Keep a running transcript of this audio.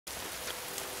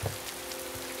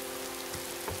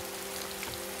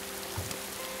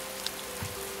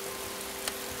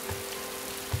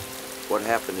What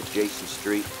happened to Jason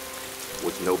Street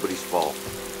was nobody's fault.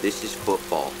 This is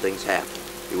football. Things happen.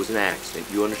 It was an accident.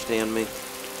 You understand me?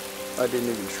 I didn't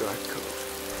even try, Coach.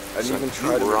 I didn't even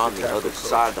try to. You were on make the tackle, other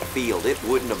Coach. side of the field. It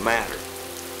wouldn't have mattered.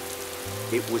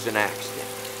 It was an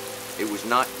accident. It was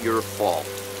not your fault.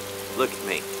 Look at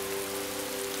me.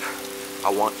 I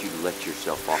want you to let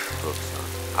yourself off the hook,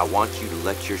 son. I want you to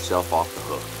let yourself off the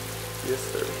hook. Yes,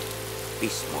 sir. Be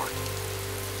smart.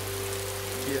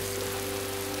 Yes, sir.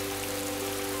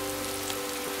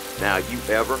 Now, you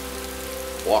ever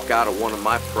walk out of one of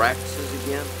my practices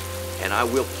again, and I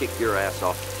will kick your ass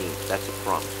off the team. That's a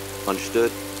promise.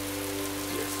 Understood?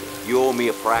 Yes, sir. You owe me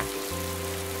a practice.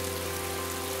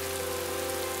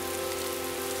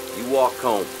 You walk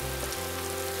home.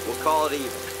 We'll call it even.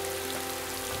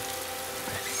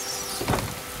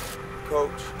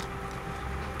 Coach.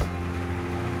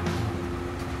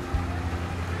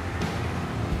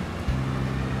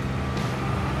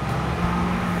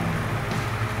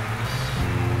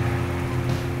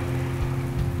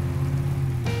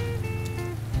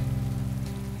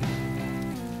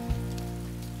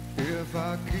 If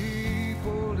I keep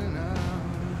holding out,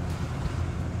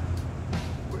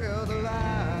 will the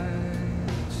light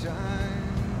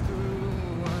shine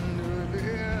through under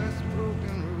this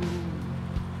broken roof?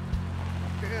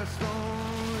 It's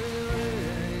only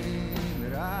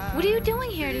rain that What are you doing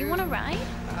here? Do you want to ride?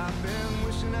 I've been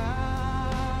wishing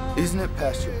I Isn't it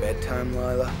past your bedtime,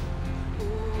 Lyla?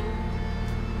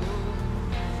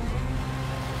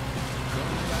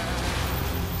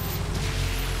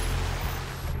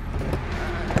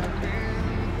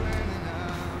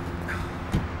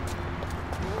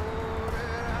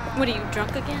 What are you,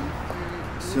 drunk again?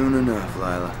 Soon enough,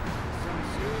 Lyla.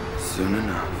 Soon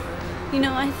enough. You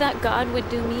know, I thought God would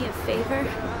do me a favor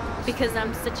because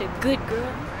I'm such a good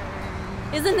girl.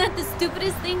 Isn't that the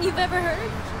stupidest thing you've ever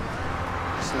heard?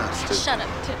 It's not stupid. Shut up,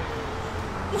 Tim.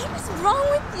 What is wrong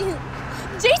with you?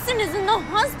 Jason is in the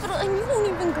hospital and you won't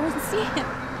even go and see him.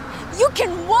 You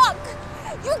can walk.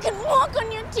 You can walk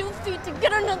on your 2 feet to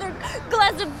get another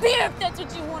glass of beer if that's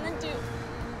what you want to do.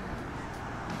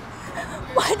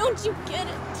 Why don't you get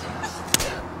it?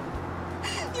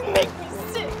 You make me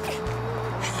sick.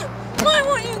 Why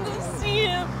won't you go see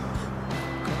him?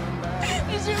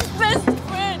 He's your best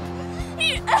friend.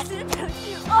 He asks about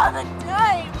you all the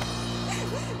time.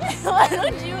 Why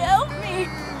don't you help me?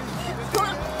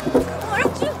 Why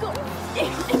don't you go see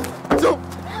him? Don't!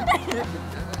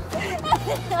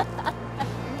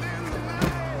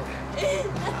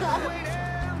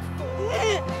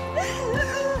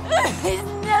 He's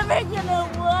never gonna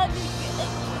walk again.